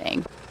Arctic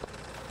thing.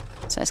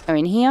 So let's go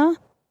in here.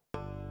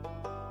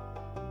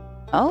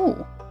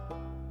 Oh.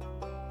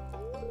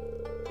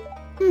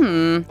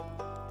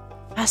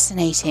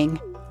 Fascinating.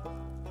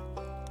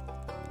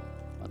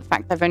 Well, the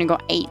fact I've only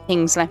got 8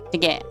 things left to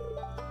get.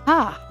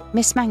 Ah,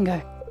 Miss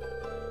Mango.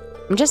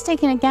 I'm just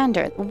taking a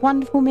gander at the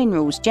wonderful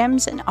minerals,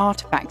 gems, and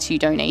artifacts you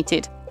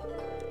donated.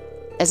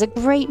 There's a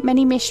great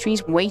many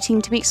mysteries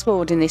waiting to be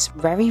explored in this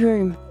very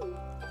room.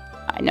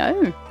 I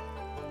know.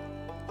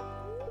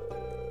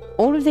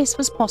 All of this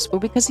was possible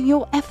because of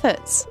your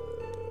efforts.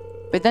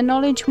 With the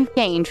knowledge we've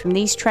gained from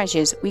these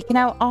treasures, we can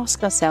now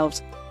ask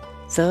ourselves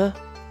the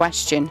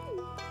question.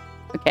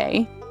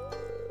 Okay.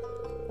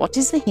 What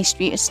is the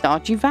history of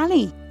Stardew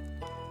Valley?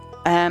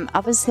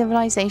 Other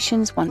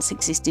civilizations once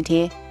existed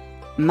here.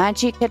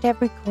 Magic at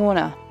every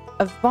corner.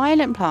 A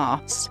violent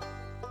blast.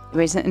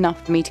 There isn't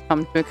enough for me to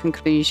come to a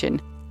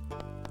conclusion.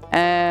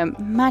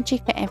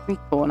 Magic at every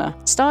corner.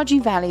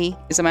 Stardew Valley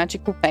is a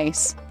magical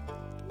place.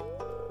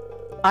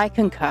 I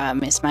concur,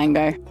 Miss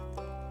Mango.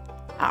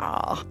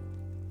 Ah.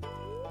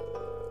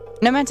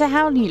 No matter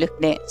how you look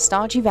at it,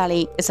 Stardew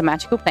Valley is a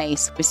magical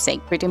place with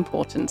sacred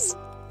importance.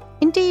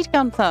 Indeed,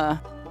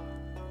 Gunther.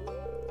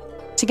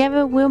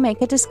 Together we'll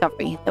make a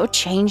discovery that will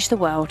change the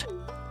world.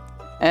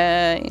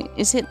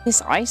 Is it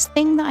this ice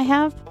thing that I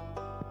have?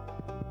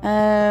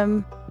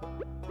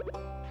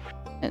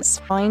 Let's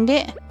find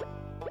it.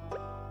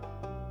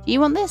 Do you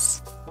want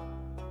this?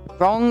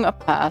 Wrong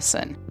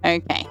person.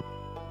 Okay.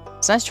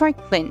 So let's try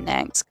Clint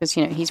next, because,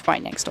 you know, he's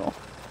right next door.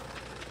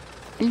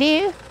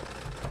 Hello?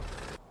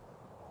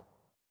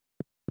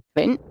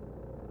 Clint?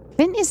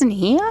 Clint isn't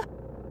here?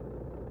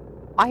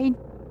 I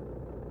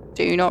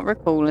do not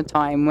recall a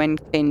time when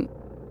Clint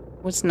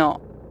was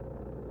not.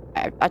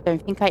 I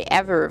don't think I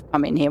ever have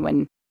come in here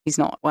when he's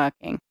not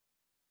working.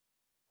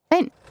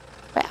 Clint,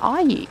 where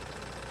are you?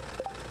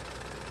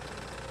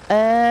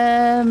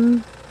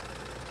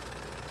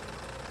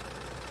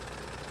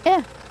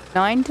 Yeah,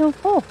 9 till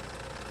 4.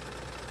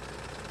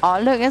 Oh,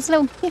 look, there's a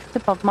little gift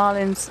above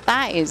Marlin's.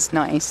 That is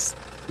nice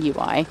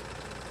UI.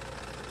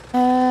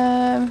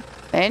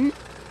 Clint?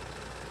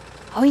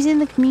 Oh, he's in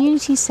the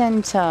community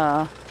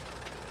centre.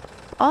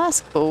 Oh,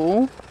 that's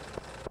cool.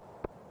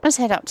 Let's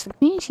head up to the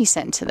community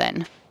centre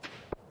then.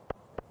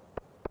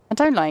 I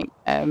don't like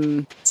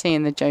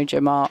seeing the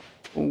JoJo Mart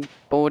all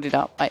boarded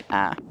up like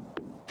that.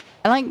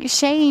 And like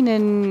Shane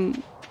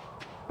and...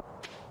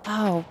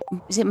 Oh,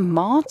 is it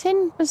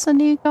Martin was the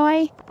new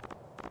guy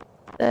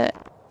that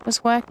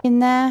was working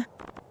there?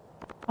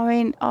 I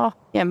mean, oh,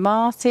 yeah,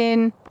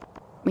 Martin.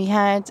 We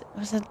had... There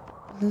was a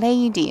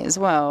lady as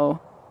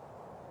well.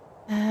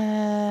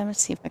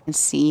 Let's see if I can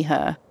see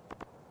her.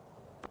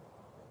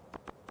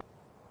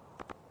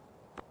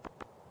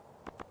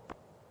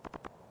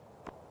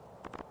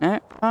 No,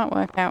 can't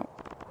work out.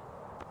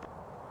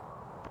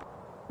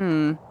 I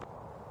have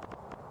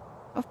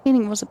a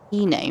feeling it was a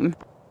P name.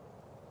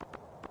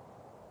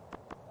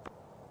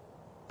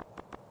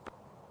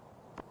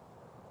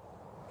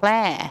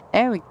 Claire.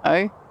 There we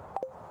go.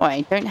 Oh,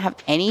 I don't have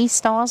any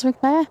stars with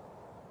Claire.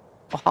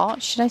 Or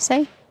hearts, should I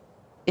say?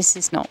 This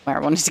is not where I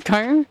wanted to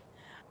go.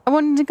 I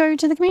wanted to go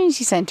to the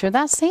community centre.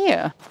 That's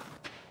here.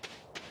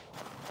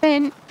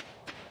 Then...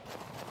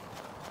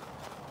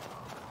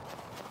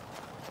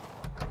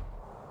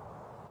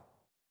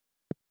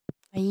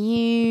 Are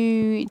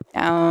you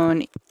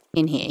down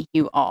in here?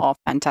 You are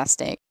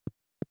fantastic.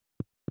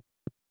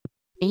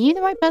 Are you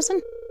the right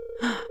person?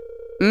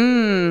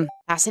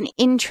 That's an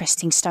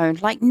interesting stone,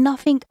 like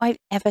nothing I've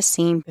ever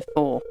seen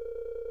before.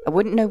 I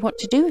wouldn't know what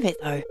to do with it,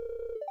 though.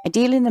 I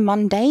deal in the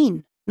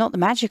mundane, not the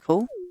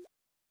magical.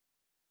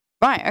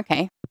 Right,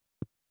 okay.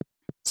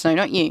 So,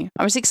 not you.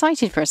 I was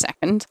excited for a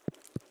second.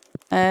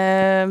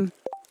 Yes,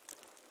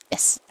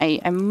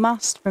 I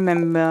must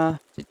remember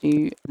to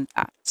do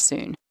that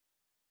soon.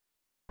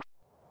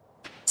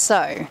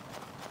 So,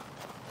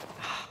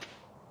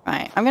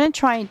 right, I'm going to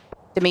try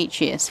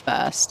Demetrius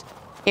first.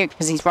 Here,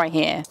 because he's right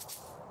here.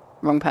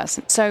 Wrong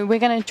person. So we're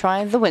going to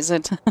try the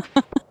wizard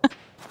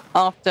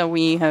after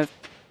we have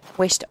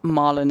wished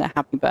Marlon a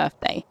happy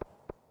birthday.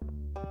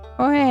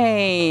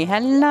 Hey,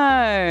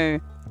 hello.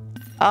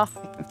 Oh, I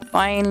can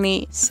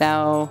finally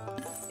sell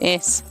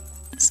this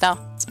stuff.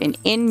 It's been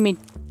in my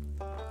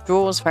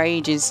drawers for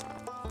ages.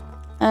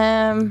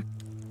 Oh,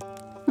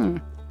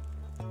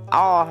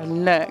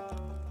 look.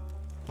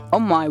 Oh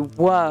my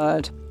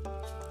word.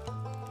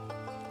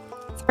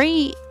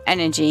 3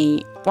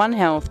 energy, 1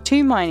 health,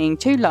 2 mining,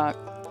 2 luck,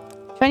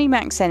 20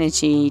 max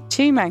energy,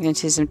 2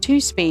 magnetism, 2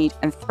 speed,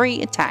 and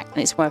 3 attack. And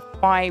it's worth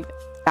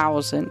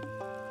 5,000.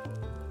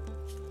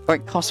 Or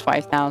it costs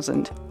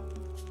 5,000.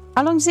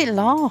 How long does it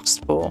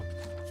last for?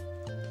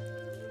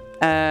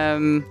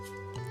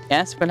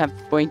 Yes, we'll have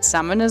void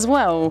salmon as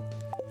well.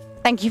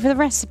 Thank you for the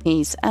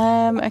recipes.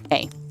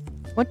 Okay.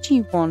 What do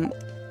you want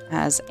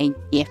as a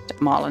gift,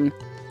 Marlon?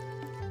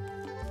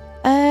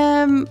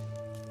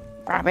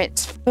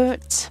 Rabbit's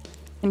foot.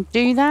 Can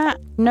do that.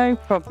 No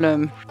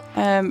problem.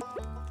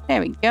 There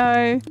we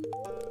go.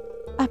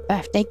 A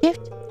birthday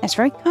gift. That's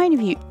very kind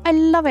of you. I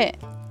love it.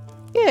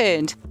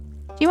 Good.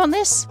 Do you want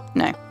this?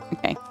 No.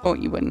 Okay. Thought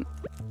you wouldn't.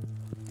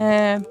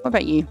 What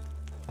about you?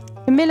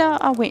 Camilla,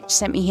 our witch,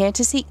 sent me here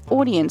to seek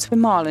audience with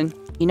Marlon.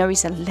 You know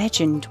he's a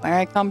legend where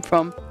I come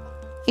from.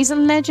 He's a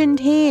legend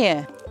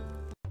here.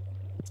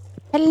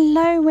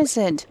 Hello,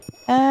 wizard.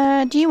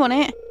 Do you want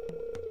it?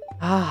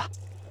 Ah,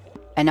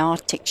 an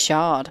Arctic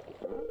shard.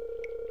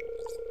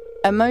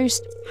 A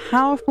most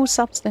powerful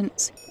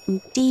substance,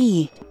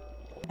 indeed,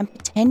 and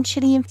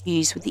potentially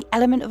infused with the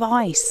element of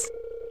ice.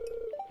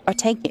 I'll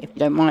take it if you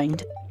don't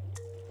mind.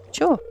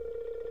 Sure.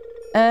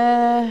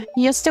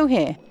 You're still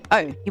here.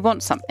 Oh, you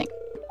want something.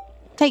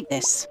 Take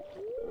this.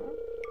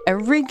 A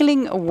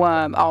wriggling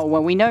worm. Oh,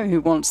 well, we know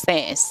who wants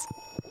this.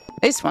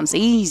 This one's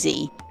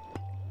easy.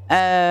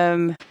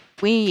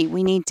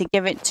 We need to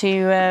give it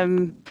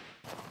to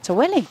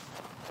Willy.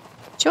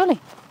 Surely.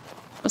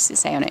 What's it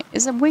say on it?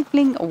 It's a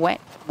wiggling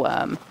wet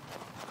worm.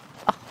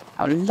 Oh,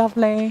 how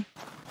lovely.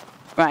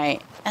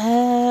 Right.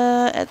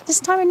 At this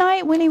time of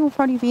night, Willy will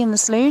probably be in the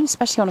saloon,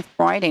 especially on a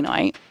Friday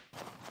night.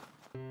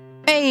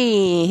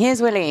 Hey,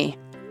 here's Willy.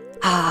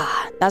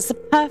 Ah, that's the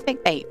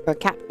perfect bait for a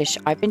catfish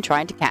I've been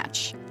trying to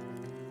catch.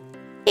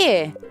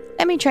 Here,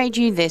 let me trade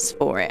you this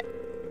for it.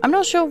 I'm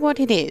not sure what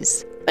it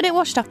is, but it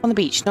washed up on the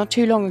beach not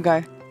too long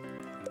ago.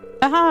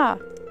 Aha!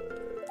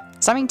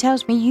 Something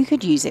tells me you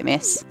could use it,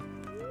 miss.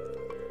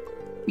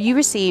 You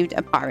received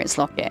a pirate's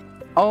locket.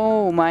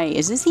 Oh my,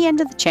 is this the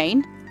end of the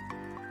chain?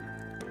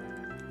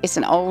 It's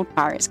an old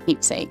pirate's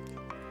keepsake.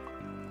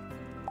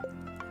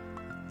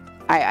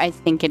 I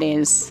think it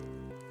is.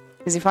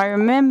 Because if I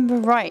remember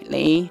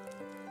rightly,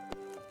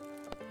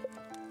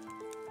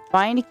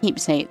 find a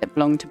keepsake that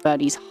belonged to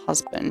Birdie's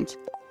husband.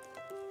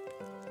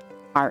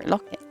 Pirate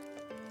locket.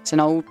 It's an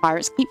old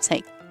pirate's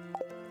keepsake.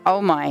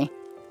 Oh my.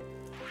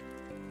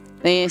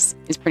 This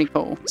is pretty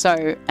cool. So,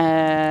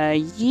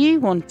 you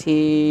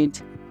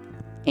wanted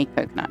a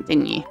coconut,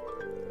 didn't you?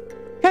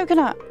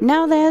 Coconut!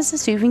 Now there's a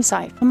soothing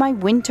sight for my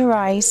winter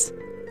eyes.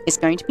 It's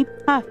going to be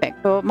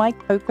perfect for my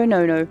Coco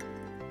Nono.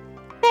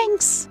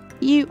 Thanks!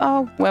 You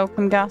are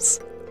welcome, Gus.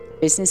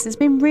 Business has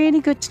been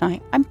really good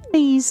tonight. I'm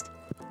pleased.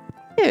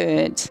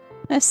 Good.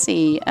 Let's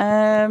see.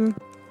 Got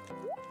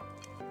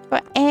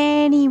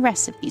any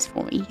recipes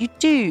for me? You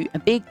do. A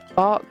big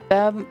bark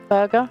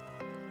burger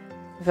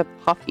with a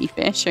puffy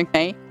fish,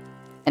 okay?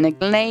 And a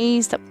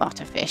glazed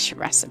butterfish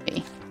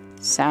recipe.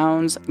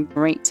 Sounds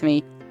great to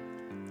me.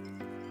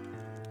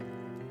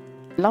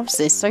 Loves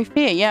this.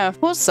 Sophia, yeah, I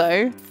thought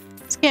so.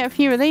 Let's get a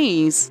few of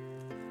these.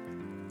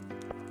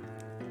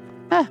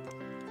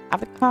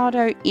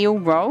 Avocado eel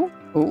roll.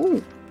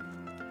 Ooh.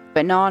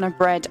 Banana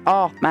bread.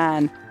 Oh,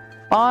 man.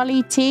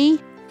 Barley tea.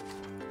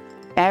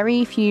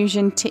 Berry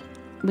fusion tea.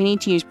 We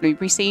need to use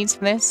blueberry seeds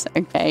for this.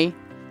 Okay.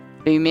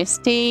 Blue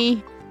mist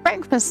tea.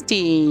 Breakfast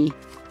tea.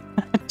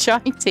 Chai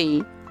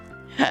tea.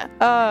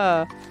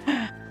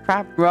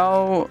 Crab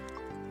roll.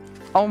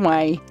 Oh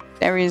my.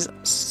 There is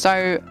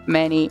so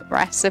many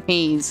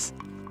recipes.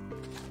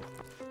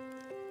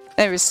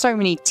 There is so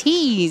many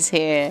teas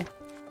here.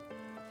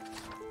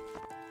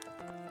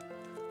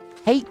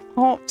 Cake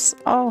pops.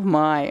 Oh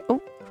my.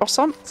 Oh,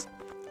 croissants.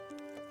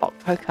 Hot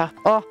cocoa.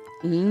 Oh,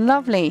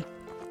 lovely.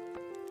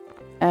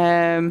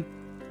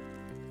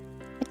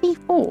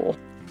 54.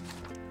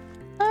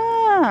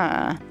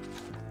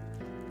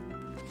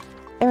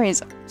 There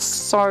is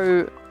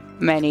so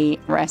many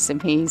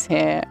recipes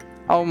here.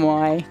 Oh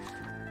my.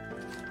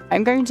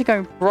 I'm going to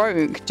go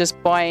broke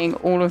just buying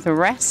all of the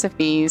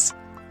recipes.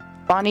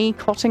 Bunny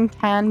cotton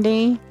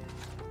candy.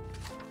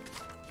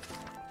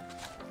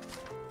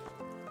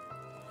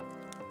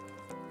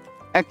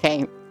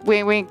 Okay,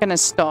 we're gonna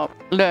stop.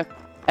 Look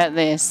at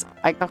this.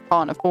 I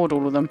can't afford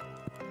all of them.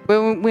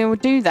 We'll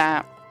do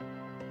that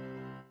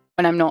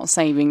when I'm not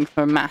saving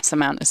for a mass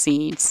amount of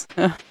seeds.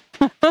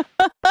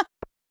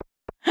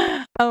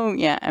 Oh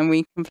yeah, and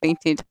we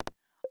completed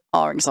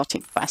our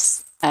exotic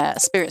quest,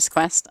 spirits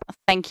quest.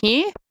 Thank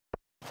you.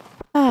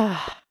 Oh,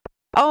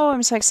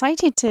 I'm so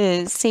excited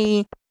to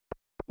see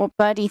what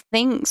Birdie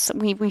thinks.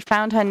 We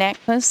found her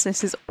necklace.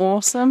 This is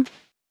awesome.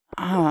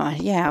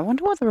 Yeah, I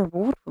wonder what the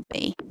reward will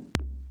be.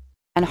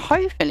 And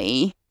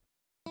hopefully,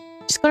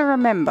 just gotta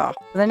remember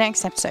for the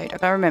next episode. I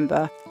gotta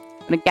remember.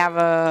 I'm gonna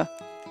gather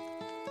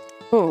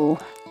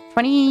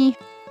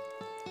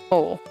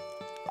 24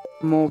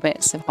 more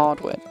bits of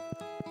hardwood.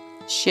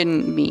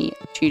 Shouldn't be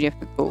too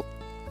difficult.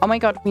 Oh my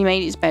god, we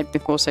made its bed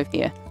before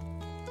Sophia.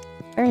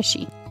 Where is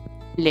she?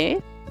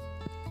 Hello?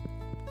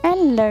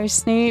 Hello,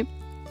 Snoop.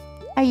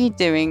 How you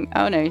doing?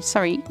 Oh no,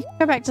 sorry.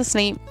 Go back to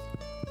sleep.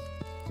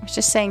 I was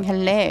just saying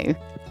hello.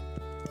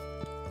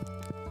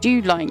 Do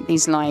you like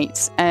these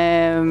lights?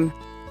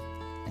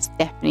 It's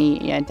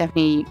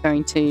definitely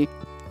going to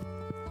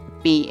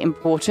be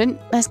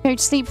important. Let's go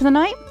to sleep for the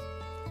night.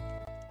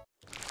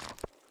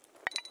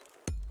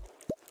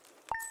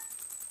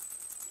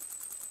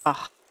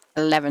 Ah,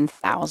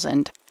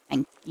 11,000.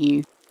 Thank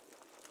you.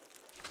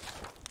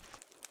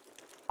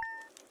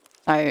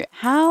 So,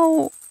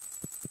 how...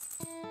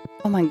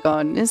 Oh my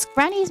god, is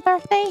Granny's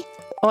birthday?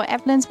 Or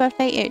Evelyn's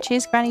birthday? It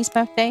is Granny's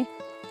birthday.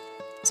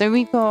 So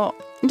we've got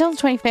until the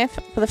 25th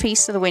for the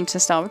Feast of the Winter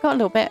Star. We've got a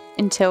little bit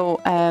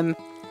until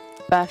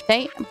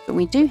birthday. But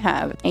we do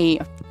have a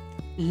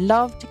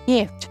loved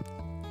gift.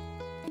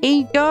 Here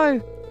you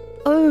go.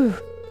 Oh,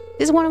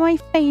 this is one of my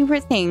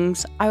favourite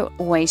things. I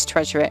always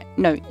treasure it.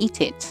 No,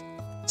 eat it,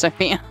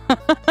 Sophia.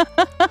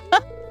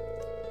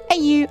 Hey,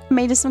 you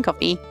made us some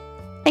coffee.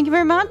 Thank you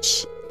very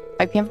much.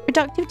 Hope you have a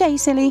productive day,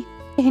 silly.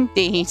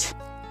 Indeed.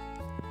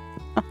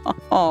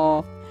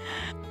 Oh,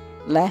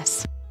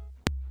 bless.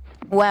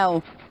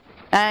 Well,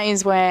 that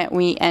is where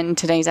we end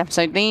today's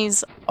episode.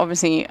 These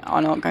obviously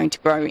are not going to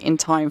grow in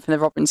time for the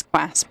Robin's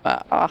quest,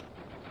 but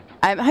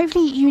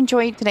hopefully you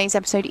enjoyed today's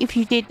episode. If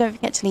you did, don't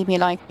forget to leave me a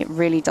like. It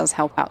really does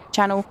help out the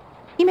channel.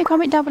 Leave me a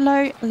comment down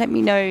below. Let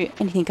me know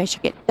anything I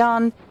should get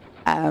done,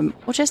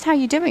 or just how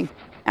you're doing.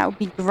 That would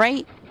be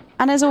great.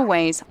 And as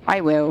always,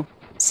 I will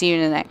see you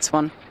in the next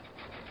one.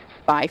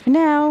 Bye for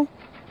now.